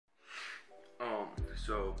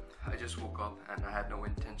So I just woke up and I had no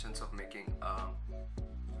intentions of making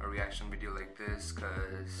a reaction video like this,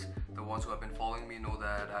 because the ones who have been following me know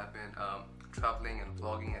that I've been traveling and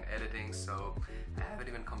vlogging and editing, so I haven't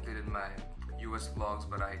even completed my US vlogs,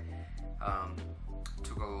 but I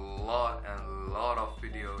took a lot of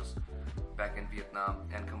videos back in Vietnam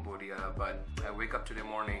and Cambodia. But I wake up today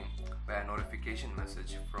morning by a notification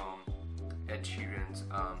message from Ed Sheeran's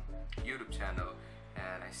YouTube channel,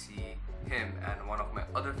 and I see him and one of my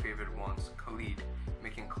other favorite ones, Khalid,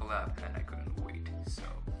 making collab, and I couldn't wait. So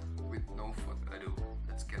with no further ado,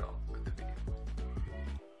 let's get on with the video.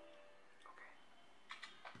 Okay.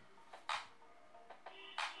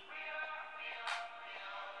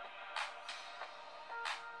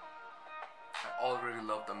 I already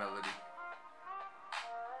love the melody.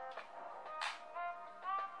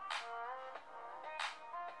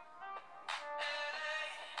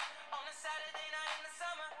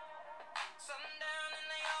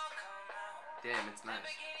 Damn, it's nice.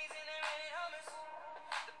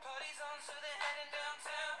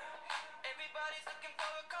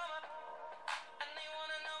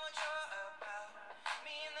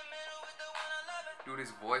 Dude,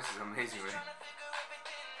 his voice is amazing, right?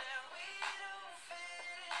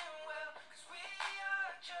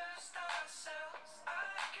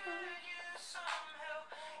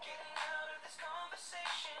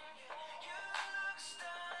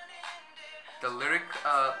 The lyric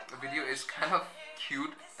video is kind of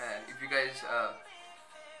cute, and if you guys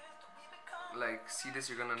like see this,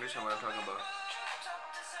 you're gonna understand what I'm talking about.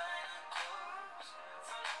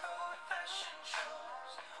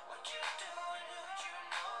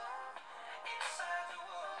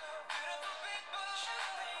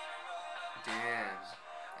 Damn,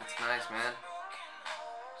 it's nice, man.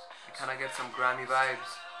 You kinda get some Grammy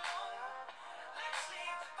vibes.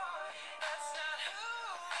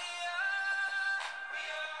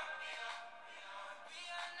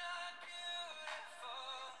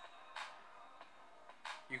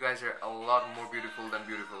 You guys are a lot more beautiful than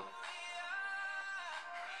beautiful.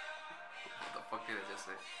 What the fuck did I just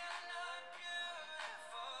say?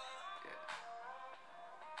 Yeah.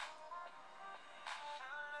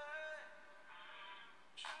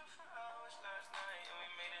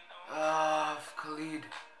 Khalid.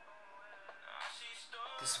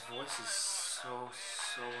 This voice is so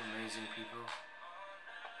amazing, people.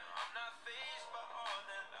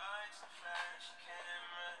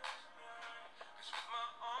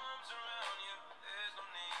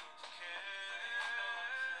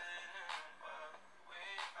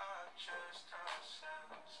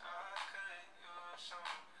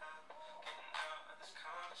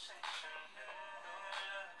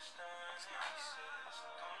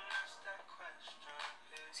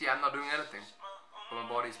 See, I'm not doing anything, but my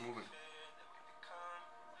body is moving.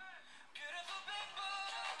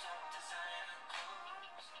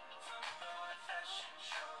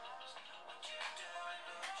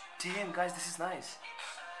 Damn, guys, this is nice.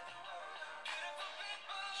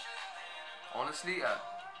 Honestly,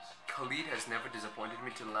 Khalid has never disappointed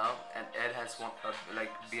me till now, and Ed has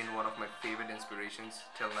been one of my favorite inspirations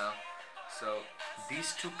till now. So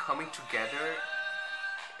these two coming together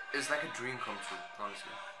is like a dream come true,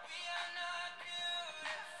 honestly.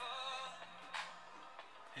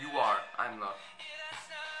 You are, I'm not.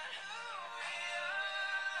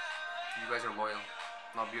 You guys are loyal,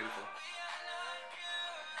 not beautiful.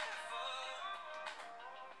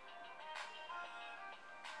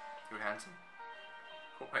 You're handsome.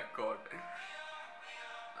 Oh my god.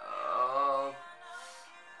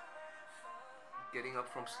 Getting up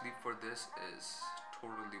from sleep for this is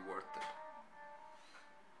totally worth it.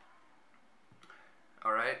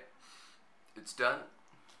 Alright, it's done.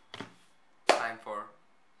 Time for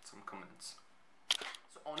some comments.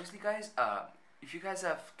 So honestly, guys, if you guys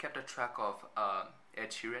have kept a track of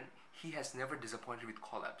Ed Sheeran, he has never disappointed with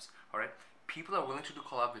collabs. Alright, people are willing to do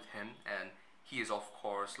collab with him, and he is of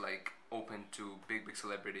course like open to big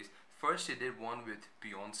celebrities. First he did one with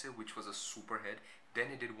Beyonce, which was a super hit. Then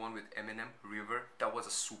he did one with Eminem, River, that was a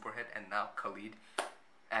super hit. And now Khalid,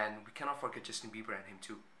 and we cannot forget Justin Bieber and him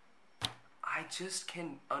too. I just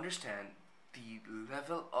can understand the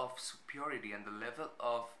level of superiority and the level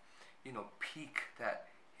of, you know, peak that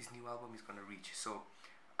his new album is gonna reach. So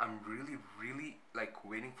I'm really like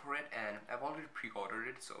waiting for it, and I've already pre-ordered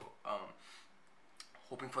it, so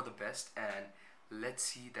hoping for the best, and let's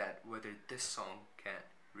see that whether this song can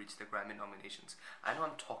reach the Grammy nominations. I know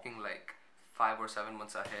I'm talking like 5 or 7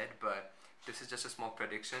 months ahead, but this is just a small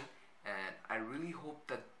prediction, and I really hope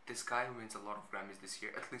that this guy wins a lot of Grammys this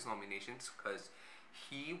year, at least nominations, because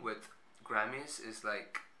he with Grammys is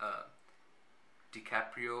like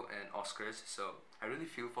DiCaprio and Oscars. So I really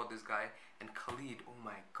feel for this guy. And Khalid, oh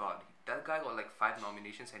my god, that guy got like 5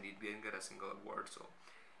 nominations and he didn't get a single award. So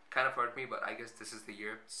kind of hurt me, but I guess this is the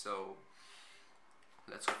year. So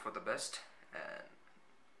let's hope for the best. And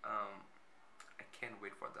I can't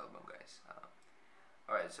wait for the album, guys.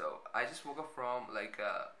 Alright, so I just woke up from like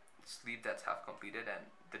sleep that's half completed, and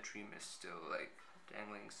the dream is still like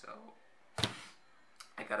dangling. So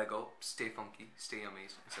I gotta go. Stay funky, stay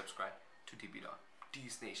amazed, and subscribe to DPDON,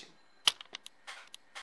 D's Nation.